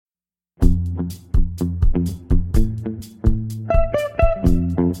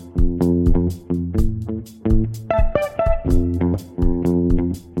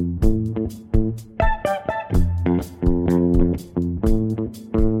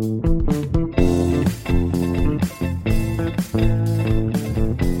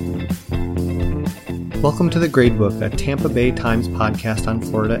Welcome to The Gradebook, a Tampa Bay Times podcast on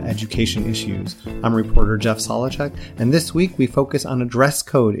Florida education issues. I'm reporter Jeff Solochek, and this week we focus on a dress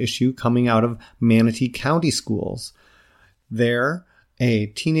code issue coming out of Manatee County schools. There, a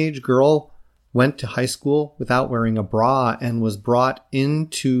teenage girl went to high school without wearing a bra and was brought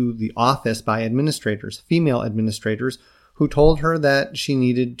into the office by administrators, female administrators, who told her that she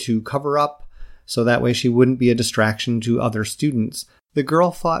needed to cover up so that way she wouldn't be a distraction to other students. The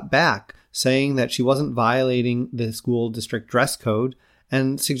girl fought back, saying that she wasn't violating the school district dress code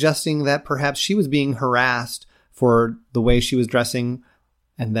and suggesting that perhaps she was being harassed for the way she was dressing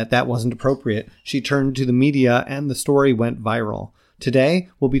and that wasn't appropriate. She turned to the media and the story went viral. Today,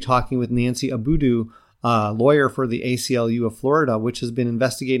 we'll be talking with Nancy Abudu, a lawyer for the ACLU of Florida, which has been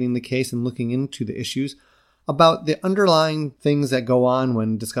investigating the case and looking into the issues, about the underlying things that go on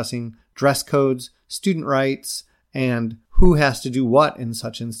when discussing dress codes, student rights, and who has to do what in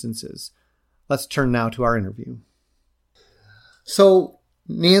such instances. Let's turn now to our interview. So,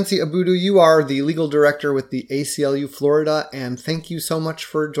 Nancy Abudu, you are the legal director with the ACLU Florida, and thank you so much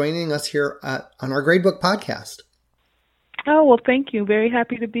for joining us here on our Gradebook podcast. Oh, well, thank you. Very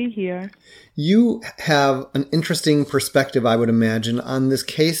happy to be here. You have an interesting perspective, I would imagine, on this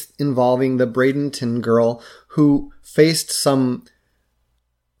case involving the Bradenton girl who faced some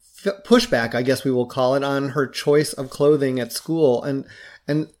pushback, I guess we will call it, on her choice of clothing at school. And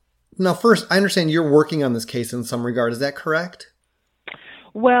now, first, I understand you're working on this case in some regard. Is that correct?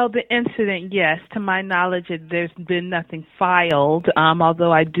 Well, the incident, yes. To my knowledge, there's been nothing filed,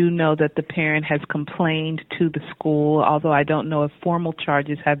 although I do know that the parent has complained to the school, although I don't know if formal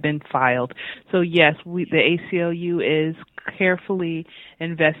charges have been filed. So, yes, the ACLU is carefully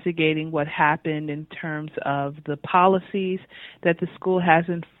investigating what happened in terms of the policies that the school has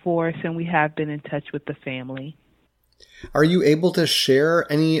enforced, and we have been in touch with the family. Are you able to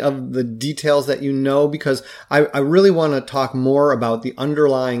share any of the details that you know? Because I really want to talk more about the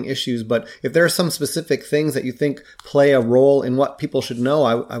underlying issues, but if there are some specific things that you think play a role in what people should know,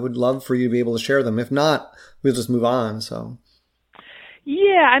 I would love for you to be able to share them. If not, we'll just move on. So.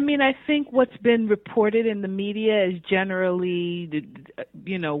 Yeah, I mean, I think what's been reported in the media is generally,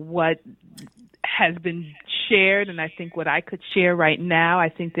 what has been shared, and I think what I could share right now, I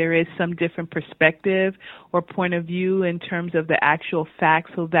think there is some different perspective or point of view in terms of the actual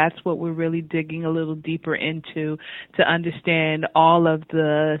facts, so that's what we're really digging a little deeper into to understand all of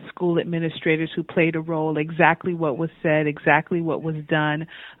the school administrators who played a role, exactly what was said, exactly what was done,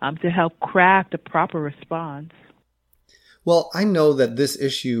 to help craft a proper response. Well, I know that this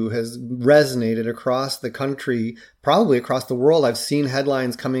issue has resonated across the country, probably across the world. I've seen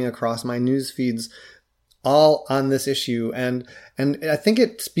headlines coming across my news feeds all on this issue. And I think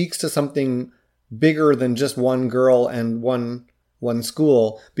it speaks to something bigger than just one girl and one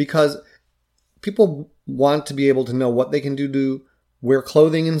school, because people want to be able to know what they can do to wear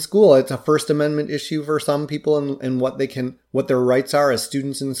clothing in school. It's a First Amendment issue for some people and what their rights are as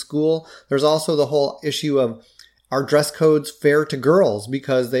students in school. There's also the whole issue of, are dress codes fair to girls,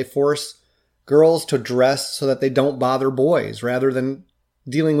 because they force girls to dress so that they don't bother boys rather than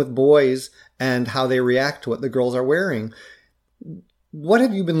dealing with boys and how they react to what the girls are wearing. What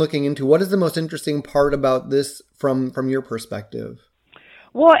have you been looking into? What is the most interesting part about this from your perspective?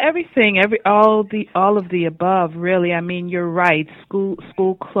 Well, everything, all of the above, really. I mean, you're right.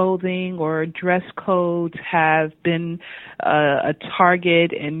 School clothing or dress codes have been a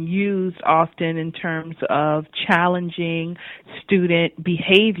target and used often in terms of challenging student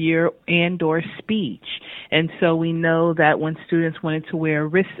behavior and or speech. And so we know that when students wanted to wear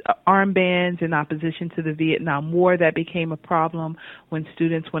wrist armbands in opposition to the Vietnam War, that became a problem. When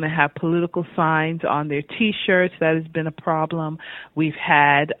students want to have political signs on their T-shirts, that has been a problem. We've had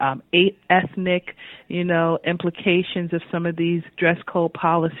ethnic, implications of some of these dress code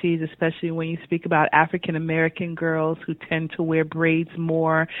policies, especially when you speak about African American girls who tend to wear braids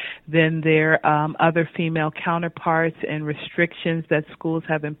more than their other female counterparts, and restrictions that schools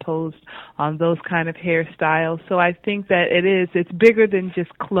have imposed on those kind of hairstyles. So I think that it's bigger than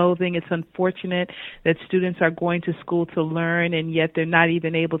just clothing. It's unfortunate that students are going to school to learn, and yet they're not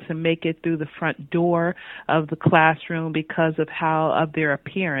even able to make it through the front door of the classroom because of their their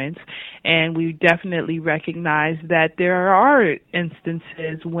appearance. And we definitely recognize that there are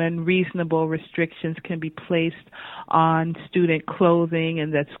instances when reasonable restrictions can be placed on student clothing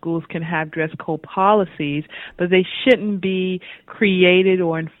and that schools can have dress code policies, but they shouldn't be created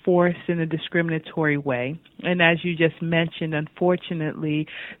or enforced in a discriminatory way. And as you just mentioned, unfortunately,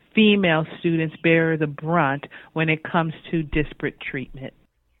 female students bear the brunt when it comes to disparate treatment.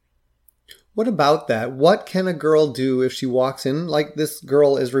 What about that? What can a girl do if she walks in, like this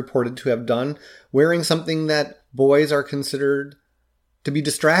girl is reported to have done, wearing something that boys are considered to be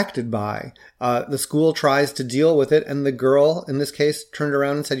distracted by? The school tries to deal with it, and the girl, in this case, turned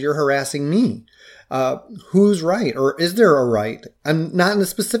around and said, "You're harassing me." Who's right? Or is there a right? And not in a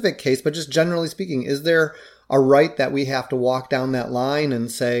specific case, but just generally speaking, is there a right that we have to walk down that line and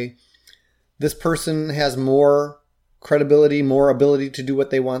say, this person has more credibility, more ability to do what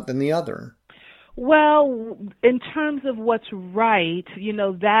they want than the other? Well, in terms of what's right,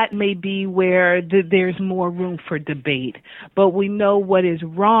 that may be where there's more room for debate. But we know what is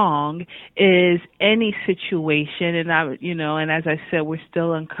wrong is any situation, and as I said, we're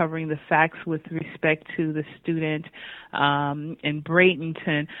still uncovering the facts with respect to the student in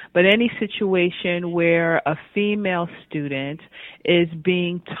Bradenton, but any situation where a female student is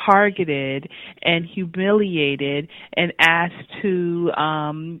being targeted and humiliated and asked to,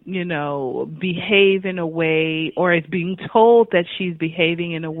 behave in a way, or is being told that she's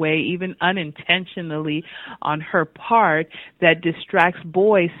behaving in a way, even unintentionally on her part, that distracts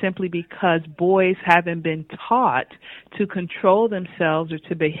boys simply because boys haven't been taught to control themselves or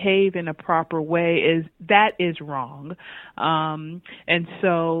to behave in a proper way, that is wrong. And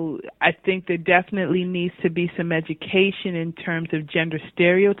so I think there definitely needs to be some education in terms of gender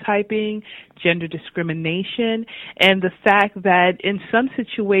stereotyping, gender discrimination, and the fact that in some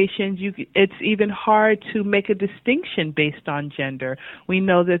situations it's even hard to make a distinction based on gender. We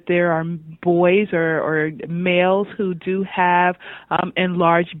know that there are boys or males who do have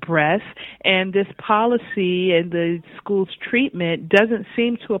enlarged breasts, and this policy and the school's treatment doesn't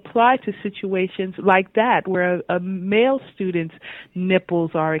seem to apply to situations like that, where a male student's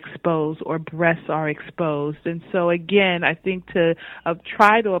nipples are exposed or breasts are exposed. And so again, I think to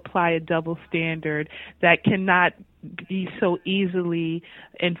try to apply a double standard that cannot be so easily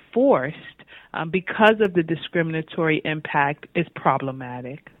enforced because of the discriminatory impact is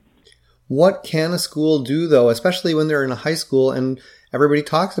problematic. What can a school do, though, especially when they're in a high school and everybody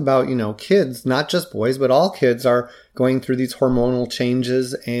talks about, kids, not just boys, but all kids are going through these hormonal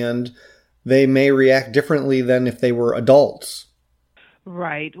changes and they may react differently than if they were adults?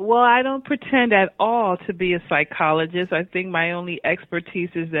 Right. Well, I don't pretend at all to be a psychologist. I think my only expertise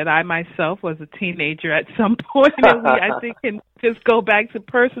is that I myself was a teenager at some point, and I think can just go back to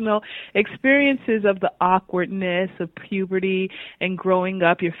personal experiences of the awkwardness of puberty and growing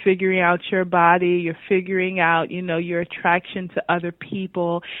up. You're figuring out your body. You're figuring out, your attraction to other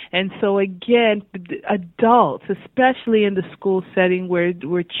people. And so again, adults, especially in the school setting where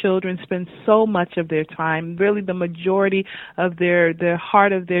children spend so much of their time, really the majority of their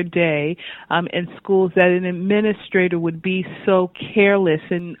heart of their day in schools, that an administrator would be so careless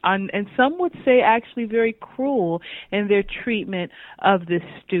and some would say actually very cruel in their treatment of this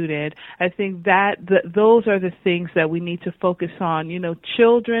student. I think that those are the things that we need to focus on.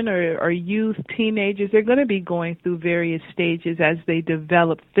 Children or youth, teenagers, they're going to be going through various stages as they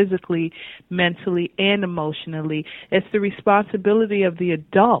develop physically, mentally, and emotionally. It's the responsibility of the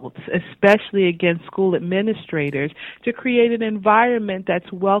adults, especially against school administrators, to create an environment that's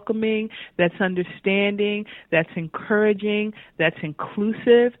welcoming, that's understanding, that's encouraging, that's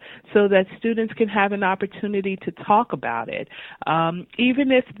inclusive, so that students can have an opportunity to talk about it.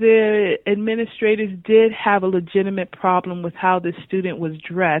 Even if the administrators did have a legitimate problem with how the student was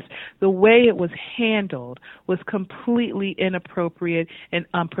dressed, the way it was handled was completely inappropriate and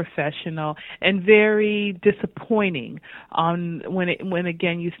unprofessional and very disappointing when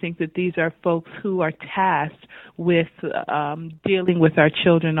again you think that these are folks who are tasked with dealing with our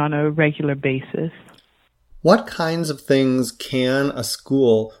children on a regular basis. What kinds of things can a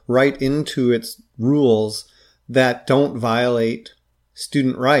school write into its rules that don't violate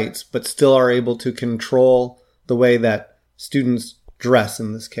student rights, but still are able to control the way that students dress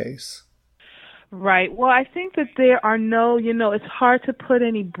in this case? Right. Well, I think that there are it's hard to put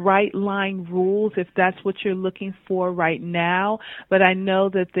any bright line rules if that's what you're looking for right now. But I know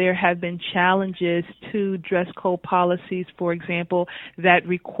that there have been challenges to dress code policies, for example, that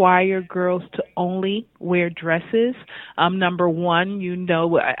require girls to only wear dresses. Number one,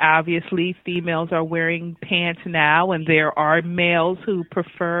 obviously females are wearing pants now, and there are males who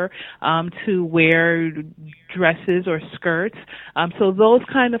prefer to wear dresses or skirts. So those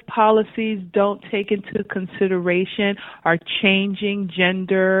kind of policies don't take into consideration our changing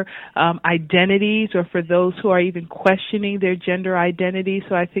gender identities, or for those who are even questioning their gender identity.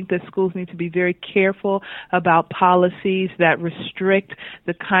 So I think that schools need to be very careful about policies that restrict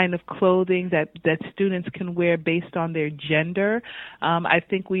the kind of clothing that students can wear based on their gender. I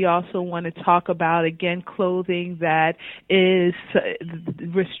think we also want to talk about, again, clothing that is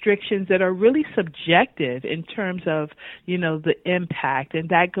restrictions that are really subjective in terms of, the impact. And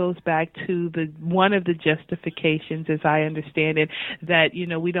that goes back to one of the justifications, as I understand it, that,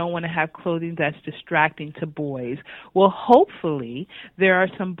 we don't want to have clothing that's distracting to boys. Well, hopefully there are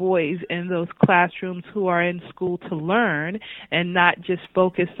some boys in those classrooms who are in school to learn and not just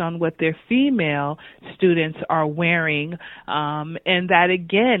focused on what their female students are wearing. And that,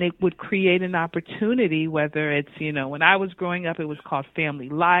 again, it would create an opportunity, whether it's, when I was growing up, it was called Family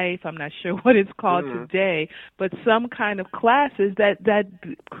Life. I'm not sure what it's called today, but some kind of classes that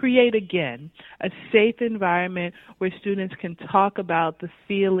create, again, a safe environment where students can talk about the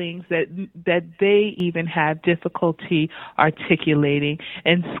feelings that they even have difficulty articulating,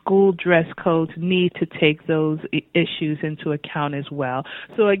 and school dress codes need to take those issues into account as well.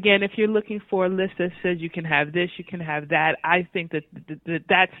 So again, if you're looking for a list that says you can have this, you can have that, I think that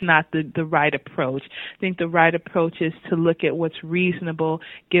that's not the right approach. I think the right approach is to look at what's reasonable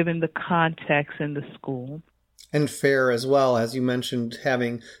given the context in the school. And fair as well, as you mentioned,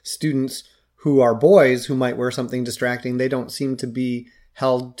 having students who are boys who might wear something distracting. They don't seem to be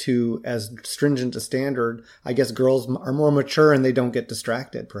held to as stringent a standard. I guess girls are more mature and they don't get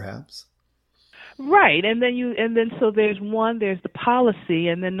distracted, perhaps. Right, and then so there's the policy,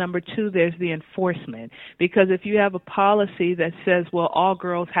 and then number two, there's the enforcement. Because if you have a policy that says, well, all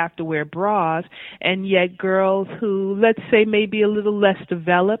girls have to wear bras, and yet girls who, let's say, may be a little less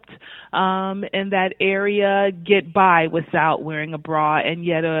developed in that area get by without wearing a bra, and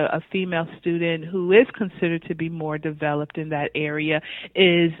yet a female student who is considered to be more developed in that area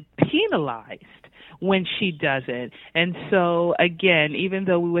is penalized when she doesn't. And so, again, even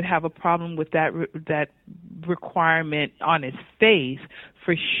though we would have a problem with that requirement on its face,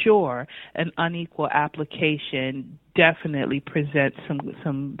 for sure, an unequal application definitely presents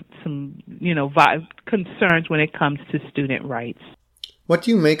some concerns when it comes to student rights. What do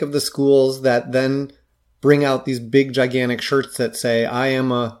you make of the schools that then bring out these big, gigantic shirts that say, I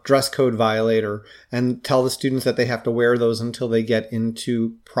am a dress code violator, and tell the students that they have to wear those until they get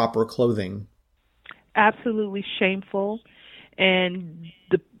into proper clothing? Absolutely shameful. And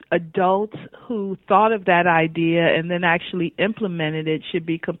the adults who thought of that idea and then actually implemented it should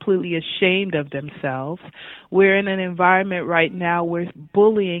be completely ashamed of themselves. We're in an environment right now where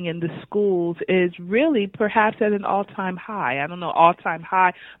bullying in the schools is really perhaps at an all-time high. I don't know all-time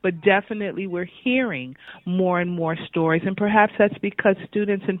high, but definitely we're hearing more and more stories. And perhaps that's because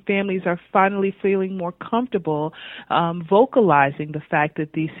students and families are finally feeling more comfortable vocalizing the fact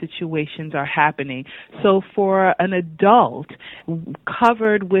that these situations are happening. So for an adult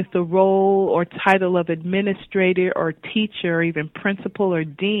covered with the role or title of administrator or teacher or even principal or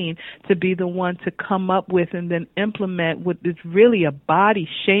dean to be the one to come up with and then implement what is really a body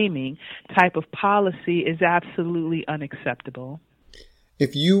shaming type of policy is absolutely unacceptable.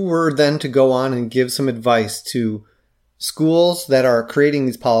 If you were then to go on and give some advice to schools that are creating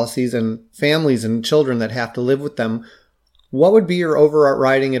these policies and families and children that have to live with them, what would be your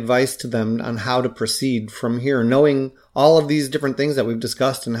overriding advice to them on how to proceed from here, knowing all of these different things that we've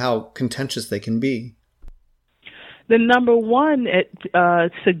discussed and how contentious they can be? The number one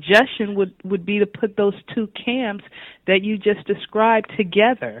suggestion would be to put those two camps that you just described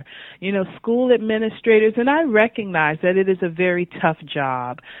together. School administrators, and I recognize that it is a very tough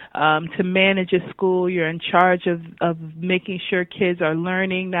job to manage a school. You're in charge of making sure kids are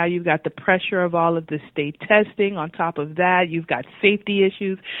learning. Now you've got the pressure of all of the state testing. On top of that, you've got safety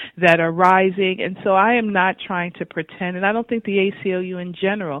issues that are rising. And so I am not trying to pretend, and I don't think the ACLU in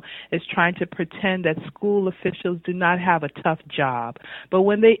general is trying to pretend that school officials do not have a tough job. But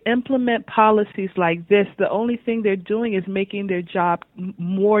when they implement policies like this, the only thing they're doing is making their job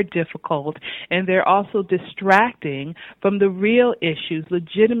more difficult, and they're also distracting from the real issues,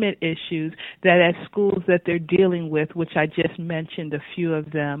 legitimate issues that at schools that they're dealing with, which I just mentioned a few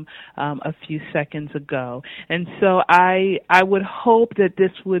of them a few seconds ago. And so I would hope that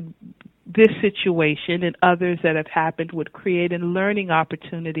this situation and others that have happened would create a learning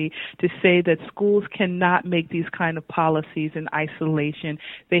opportunity to say that schools cannot make these kind of policies in isolation.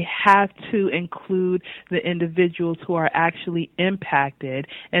 They have to include the individuals who are actually impacted,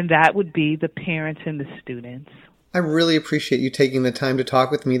 and that would be the parents and the students. I really appreciate you taking the time to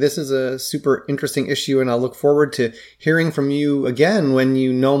talk with me. This is a super interesting issue, and I'll look forward to hearing from you again when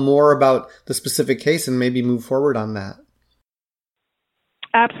you know more about the specific case and maybe move forward on that.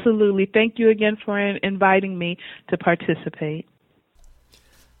 Absolutely. Thank you again for inviting me to participate.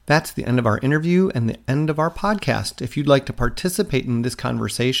 That's the end of our interview and the end of our podcast. If you'd like to participate in this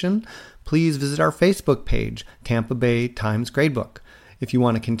conversation, please visit our Facebook page, Tampa Bay Times Gradebook. If you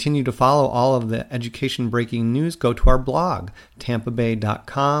want to continue to follow all of the education breaking news, go to our blog,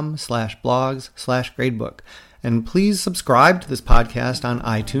 tampabay.com/blogs/gradebook. And please subscribe to this podcast on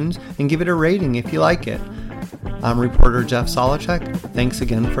iTunes and give it a rating if you like it. I'm reporter Jeff Solochek. Thanks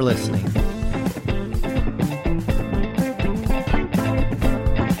again for listening.